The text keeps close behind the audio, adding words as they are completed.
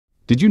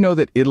Did you know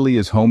that Italy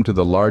is home to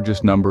the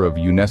largest number of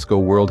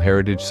UNESCO World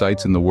Heritage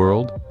Sites in the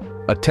world?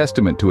 A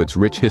testament to its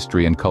rich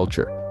history and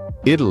culture.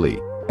 Italy,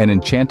 an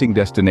enchanting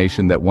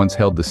destination that once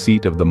held the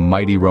seat of the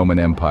mighty Roman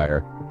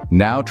Empire,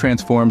 now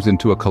transforms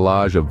into a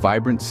collage of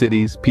vibrant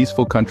cities,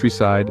 peaceful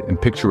countryside,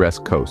 and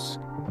picturesque coasts.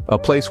 A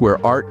place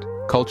where art,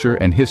 culture,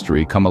 and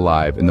history come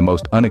alive in the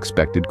most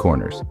unexpected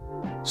corners.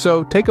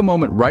 So take a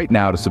moment right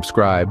now to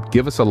subscribe,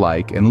 give us a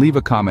like, and leave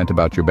a comment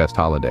about your best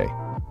holiday.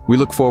 We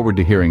look forward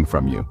to hearing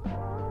from you.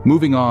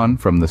 Moving on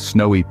from the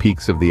snowy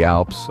peaks of the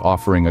Alps,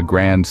 offering a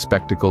grand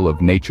spectacle of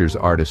nature's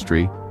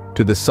artistry,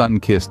 to the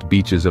sun-kissed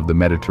beaches of the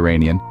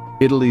Mediterranean,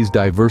 Italy's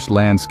diverse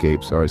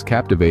landscapes are as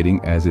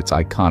captivating as its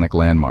iconic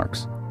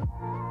landmarks.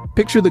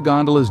 Picture the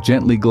gondolas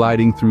gently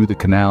gliding through the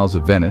canals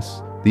of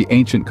Venice, the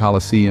ancient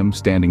Colosseum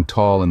standing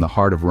tall in the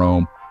heart of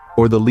Rome,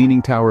 or the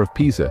leaning Tower of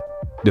Pisa,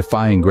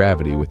 defying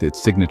gravity with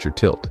its signature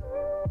tilt.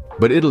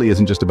 But Italy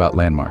isn't just about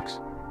landmarks.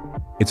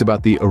 It's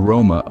about the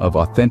aroma of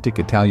authentic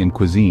Italian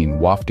cuisine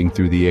wafting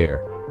through the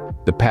air,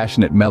 the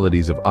passionate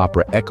melodies of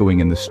opera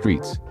echoing in the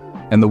streets,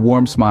 and the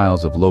warm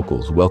smiles of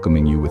locals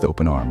welcoming you with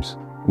open arms.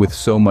 With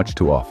so much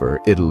to offer,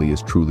 Italy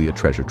is truly a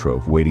treasure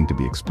trove waiting to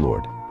be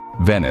explored.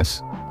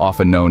 Venice,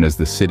 often known as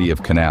the City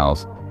of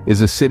Canals,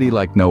 is a city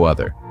like no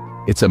other.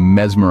 It's a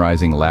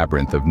mesmerizing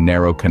labyrinth of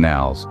narrow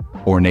canals,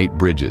 ornate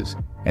bridges,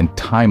 and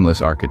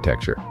timeless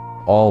architecture,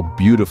 all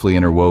beautifully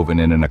interwoven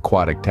in an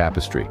aquatic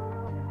tapestry.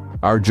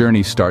 Our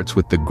journey starts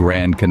with the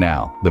Grand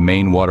Canal, the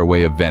main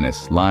waterway of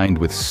Venice, lined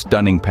with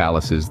stunning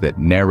palaces that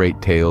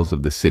narrate tales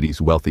of the city's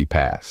wealthy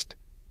past.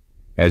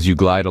 As you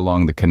glide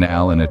along the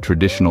canal in a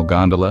traditional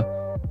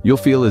gondola, you'll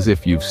feel as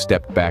if you've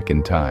stepped back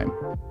in time.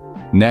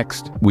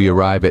 Next, we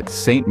arrive at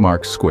St.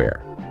 Mark's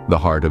Square, the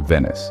heart of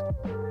Venice.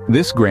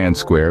 This grand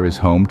square is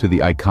home to the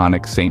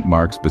iconic St.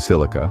 Mark's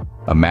Basilica,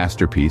 a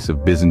masterpiece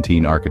of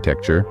Byzantine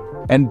architecture,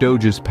 and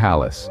Doge's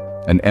Palace,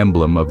 an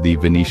emblem of the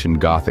Venetian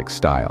Gothic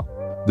style.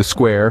 The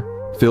square,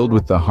 filled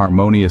with the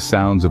harmonious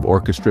sounds of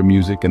orchestra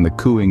music and the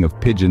cooing of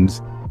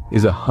pigeons,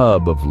 is a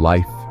hub of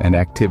life and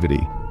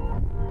activity.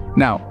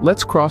 Now,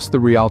 let's cross the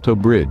Rialto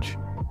Bridge,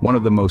 one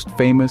of the most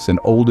famous and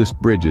oldest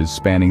bridges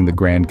spanning the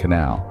Grand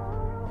Canal.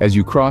 As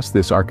you cross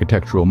this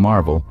architectural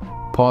marvel,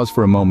 pause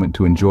for a moment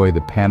to enjoy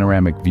the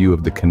panoramic view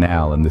of the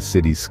canal and the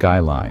city's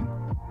skyline.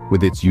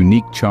 With its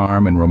unique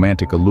charm and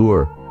romantic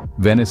allure,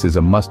 Venice is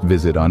a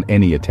must-visit on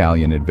any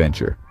Italian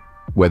adventure.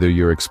 Whether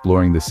you're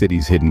exploring the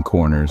city's hidden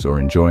corners or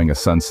enjoying a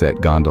sunset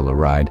gondola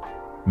ride,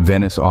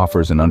 Venice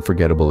offers an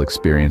unforgettable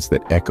experience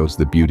that echoes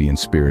the beauty and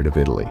spirit of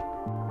Italy.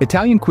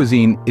 Italian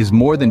cuisine is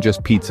more than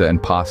just pizza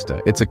and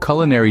pasta. It's a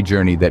culinary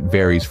journey that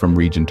varies from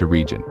region to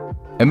region.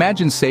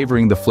 Imagine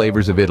savoring the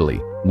flavors of Italy,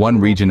 one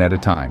region at a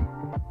time.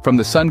 From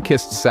the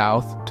sun-kissed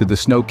south to the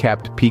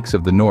snow-capped peaks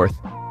of the north,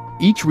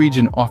 each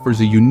region offers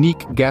a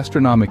unique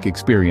gastronomic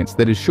experience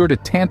that is sure to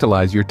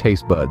tantalize your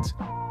taste buds.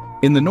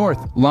 In the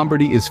north,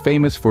 Lombardy is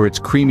famous for its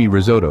creamy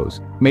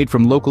risottos, made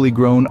from locally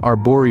grown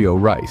arborio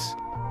rice.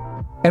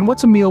 And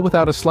what's a meal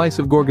without a slice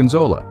of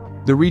gorgonzola,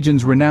 the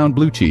region's renowned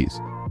blue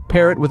cheese?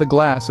 Pair it with a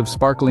glass of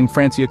sparkling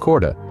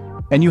Franciacorta,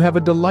 and you have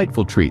a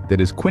delightful treat that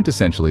is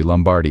quintessentially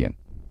Lombardian.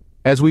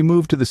 As we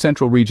move to the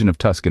central region of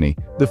Tuscany,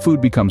 the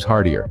food becomes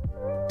heartier.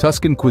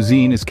 Tuscan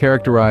cuisine is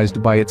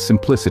characterized by its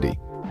simplicity,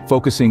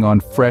 focusing on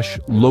fresh,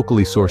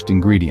 locally sourced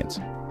ingredients.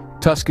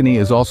 Tuscany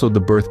is also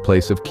the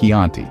birthplace of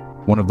Chianti,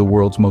 one of the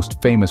world's most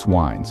famous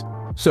wines.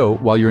 So,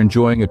 while you're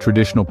enjoying a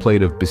traditional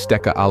plate of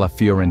bistecca alla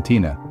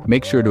Fiorentina,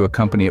 make sure to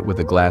accompany it with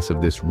a glass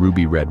of this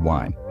ruby red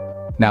wine.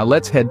 Now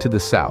let's head to the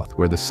south,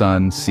 where the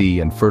sun,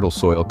 sea, and fertile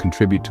soil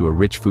contribute to a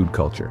rich food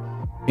culture.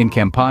 In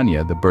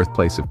Campania, the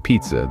birthplace of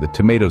pizza, the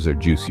tomatoes are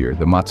juicier,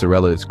 the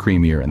mozzarella is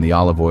creamier, and the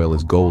olive oil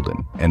is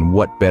golden. And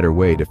what better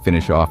way to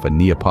finish off a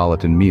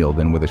Neapolitan meal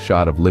than with a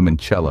shot of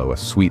limoncello, a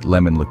sweet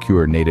lemon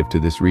liqueur native to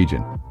this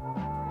region.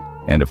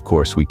 And of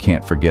course, we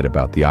can't forget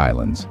about the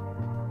islands.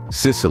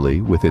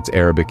 Sicily, with its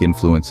Arabic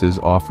influences,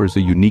 offers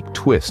a unique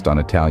twist on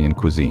Italian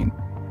cuisine.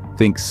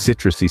 Think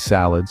citrusy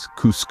salads,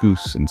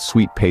 couscous, and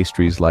sweet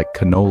pastries like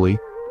cannoli,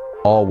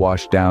 all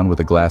washed down with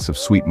a glass of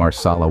sweet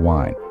Marsala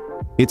wine.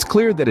 It's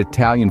clear that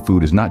Italian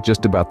food is not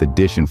just about the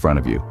dish in front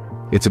of you.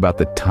 It's about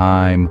the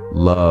time,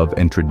 love,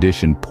 and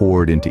tradition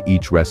poured into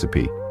each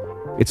recipe.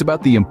 It's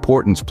about the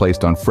importance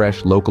placed on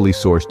fresh, locally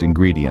sourced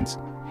ingredients.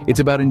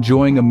 It's about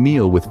enjoying a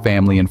meal with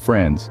family and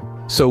friends.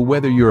 So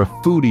whether you're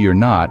a foodie or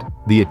not,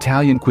 the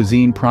Italian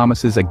cuisine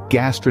promises a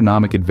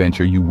gastronomic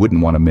adventure you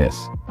wouldn't want to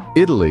miss.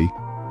 Italy,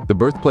 the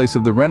birthplace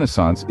of the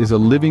Renaissance, is a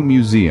living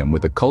museum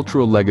with a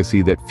cultural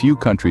legacy that few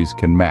countries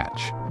can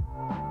match.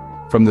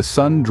 From the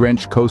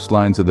sun-drenched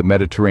coastlines of the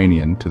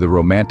Mediterranean to the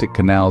romantic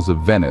canals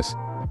of Venice,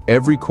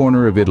 every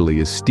corner of Italy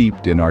is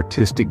steeped in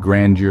artistic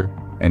grandeur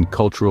and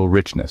cultural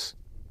richness.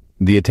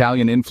 The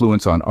Italian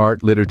influence on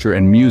art, literature,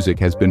 and music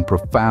has been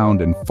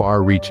profound and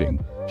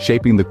far-reaching,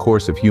 shaping the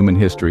course of human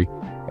history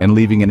and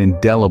leaving an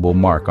indelible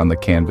mark on the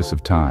canvas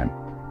of time.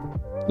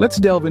 Let's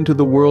delve into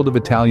the world of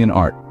Italian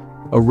art,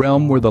 a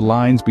realm where the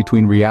lines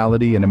between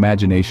reality and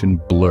imagination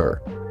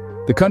blur.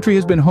 The country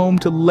has been home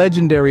to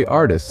legendary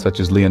artists such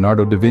as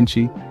Leonardo da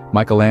Vinci,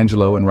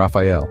 Michelangelo and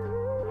Raphael.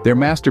 Their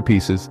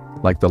masterpieces,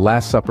 like The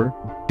Last Supper,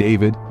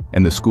 David,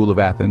 and the School of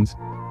Athens,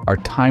 are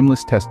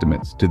timeless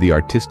testaments to the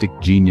artistic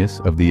genius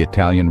of the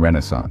Italian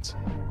Renaissance.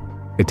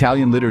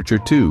 Italian literature,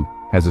 too,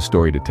 has a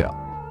story to tell.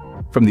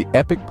 From the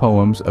epic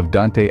poems of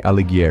Dante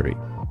Alighieri,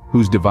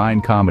 whose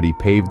Divine Comedy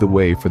paved the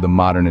way for the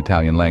modern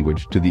Italian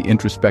language, to the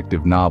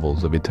introspective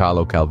novels of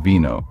Italo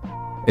Calvino,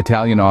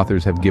 Italian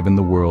authors have given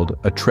the world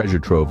a treasure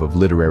trove of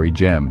literary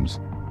gems.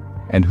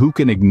 And who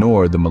can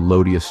ignore the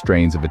melodious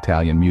strains of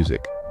Italian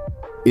music?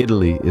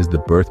 Italy is the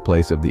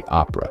birthplace of the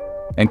opera,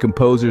 and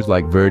composers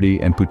like Verdi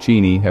and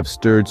Puccini have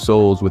stirred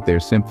souls with their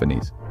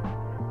symphonies.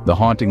 The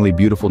hauntingly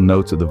beautiful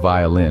notes of the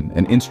violin,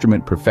 an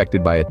instrument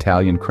perfected by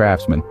Italian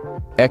craftsmen,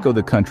 echo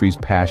the country's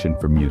passion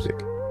for music.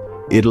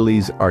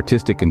 Italy's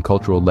artistic and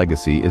cultural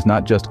legacy is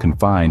not just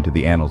confined to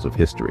the annals of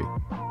history.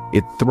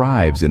 It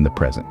thrives in the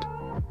present,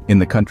 in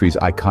the country's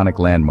iconic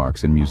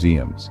landmarks and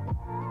museums.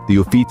 The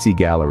Uffizi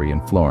Gallery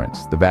in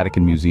Florence, the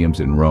Vatican Museums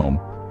in Rome,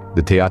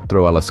 the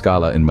Teatro alla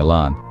Scala in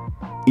Milan.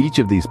 Each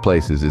of these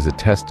places is a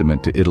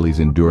testament to Italy's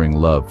enduring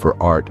love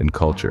for art and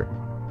culture.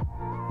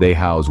 They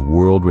house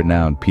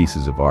world-renowned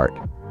pieces of art,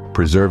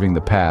 preserving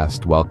the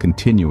past while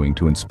continuing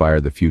to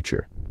inspire the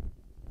future.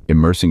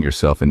 Immersing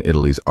yourself in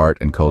Italy's art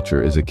and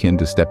culture is akin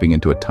to stepping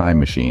into a time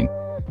machine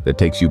that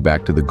takes you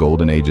back to the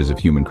golden ages of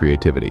human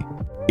creativity.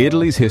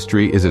 Italy's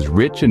history is as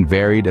rich and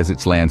varied as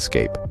its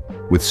landscape,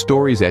 with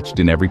stories etched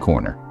in every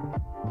corner.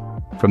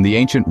 From the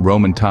ancient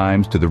Roman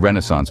times to the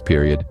Renaissance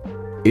period,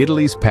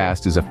 Italy's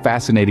past is a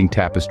fascinating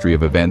tapestry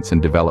of events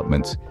and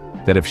developments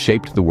that have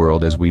shaped the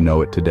world as we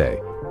know it today.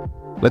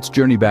 Let's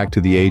journey back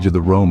to the age of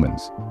the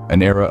Romans,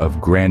 an era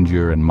of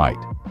grandeur and might.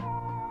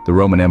 The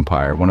Roman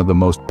Empire, one of the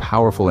most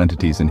powerful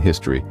entities in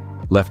history,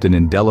 left an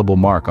indelible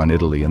mark on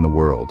Italy and the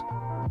world.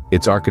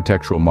 Its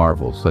architectural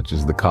marvels, such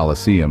as the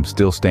Colosseum,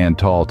 still stand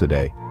tall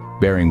today,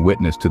 bearing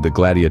witness to the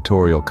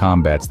gladiatorial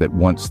combats that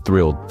once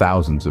thrilled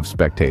thousands of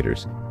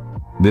spectators.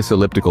 This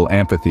elliptical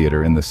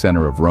amphitheater in the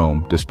center of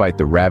Rome, despite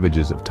the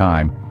ravages of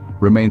time,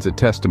 remains a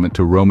testament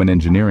to Roman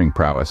engineering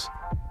prowess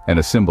and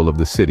a symbol of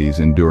the city's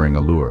enduring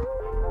allure.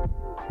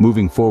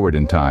 Moving forward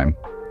in time,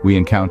 we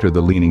encounter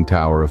the Leaning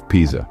Tower of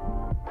Pisa.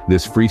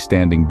 This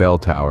freestanding bell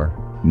tower,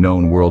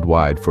 known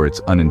worldwide for its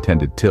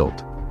unintended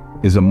tilt,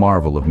 is a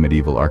marvel of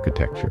medieval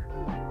architecture.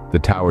 The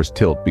tower's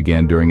tilt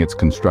began during its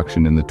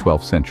construction in the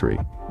 12th century,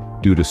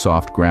 due to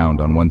soft ground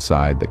on one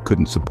side that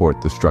couldn't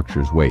support the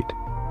structure's weight.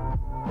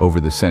 Over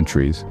the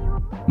centuries,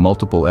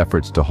 multiple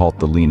efforts to halt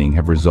the leaning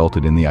have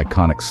resulted in the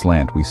iconic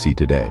slant we see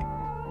today.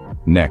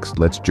 Next,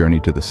 let's journey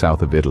to the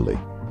south of Italy,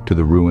 to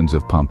the ruins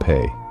of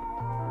Pompeii.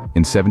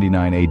 In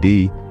 79 AD,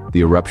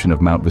 the eruption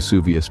of Mount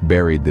Vesuvius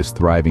buried this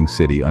thriving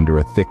city under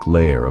a thick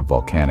layer of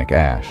volcanic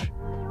ash.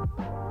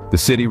 The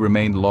city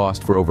remained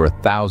lost for over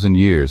 1,000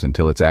 years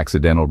until its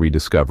accidental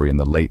rediscovery in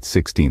the late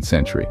 16th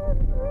century.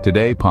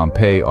 Today,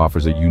 Pompeii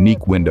offers a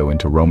unique window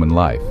into Roman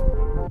life,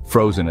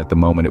 frozen at the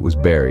moment it was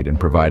buried and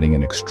providing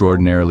an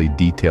extraordinarily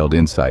detailed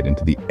insight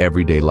into the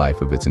everyday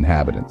life of its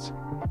inhabitants.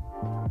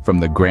 From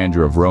the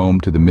grandeur of Rome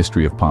to the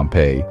mystery of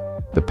Pompeii,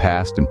 the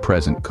past and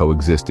present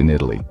coexist in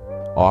Italy,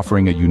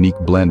 offering a unique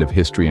blend of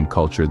history and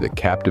culture that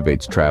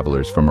captivates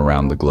travelers from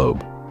around the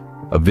globe.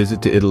 A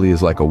visit to Italy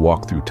is like a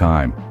walk through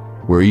time,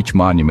 where each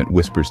monument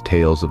whispers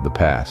tales of the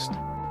past.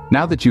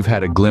 Now that you've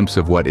had a glimpse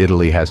of what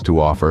Italy has to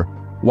offer,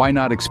 why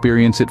not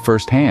experience it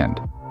firsthand?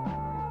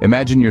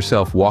 Imagine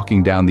yourself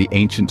walking down the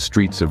ancient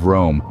streets of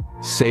Rome,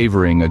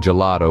 savoring a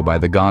gelato by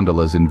the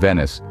gondolas in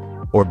Venice,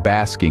 or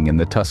basking in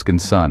the Tuscan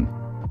sun.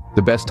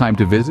 The best time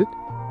to visit?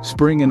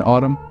 Spring and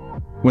autumn,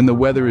 when the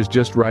weather is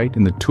just right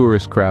and the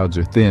tourist crowds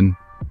are thin.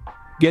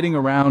 Getting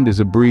around is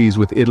a breeze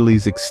with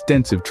Italy's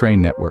extensive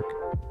train network.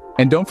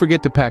 And don't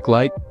forget to pack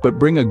light, but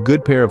bring a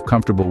good pair of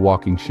comfortable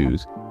walking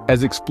shoes,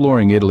 as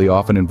exploring Italy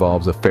often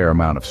involves a fair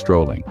amount of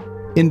strolling.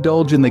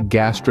 Indulge in the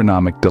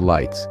gastronomic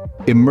delights,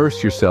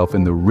 immerse yourself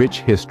in the rich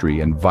history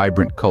and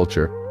vibrant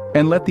culture,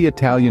 and let the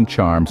Italian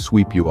charm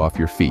sweep you off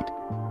your feet.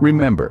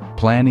 Remember,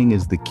 planning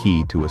is the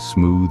key to a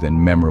smooth and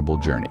memorable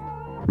journey.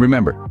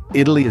 Remember,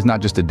 Italy is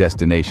not just a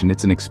destination,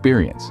 it's an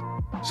experience.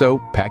 So,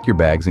 pack your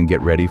bags and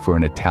get ready for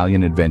an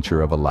Italian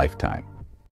adventure of a lifetime.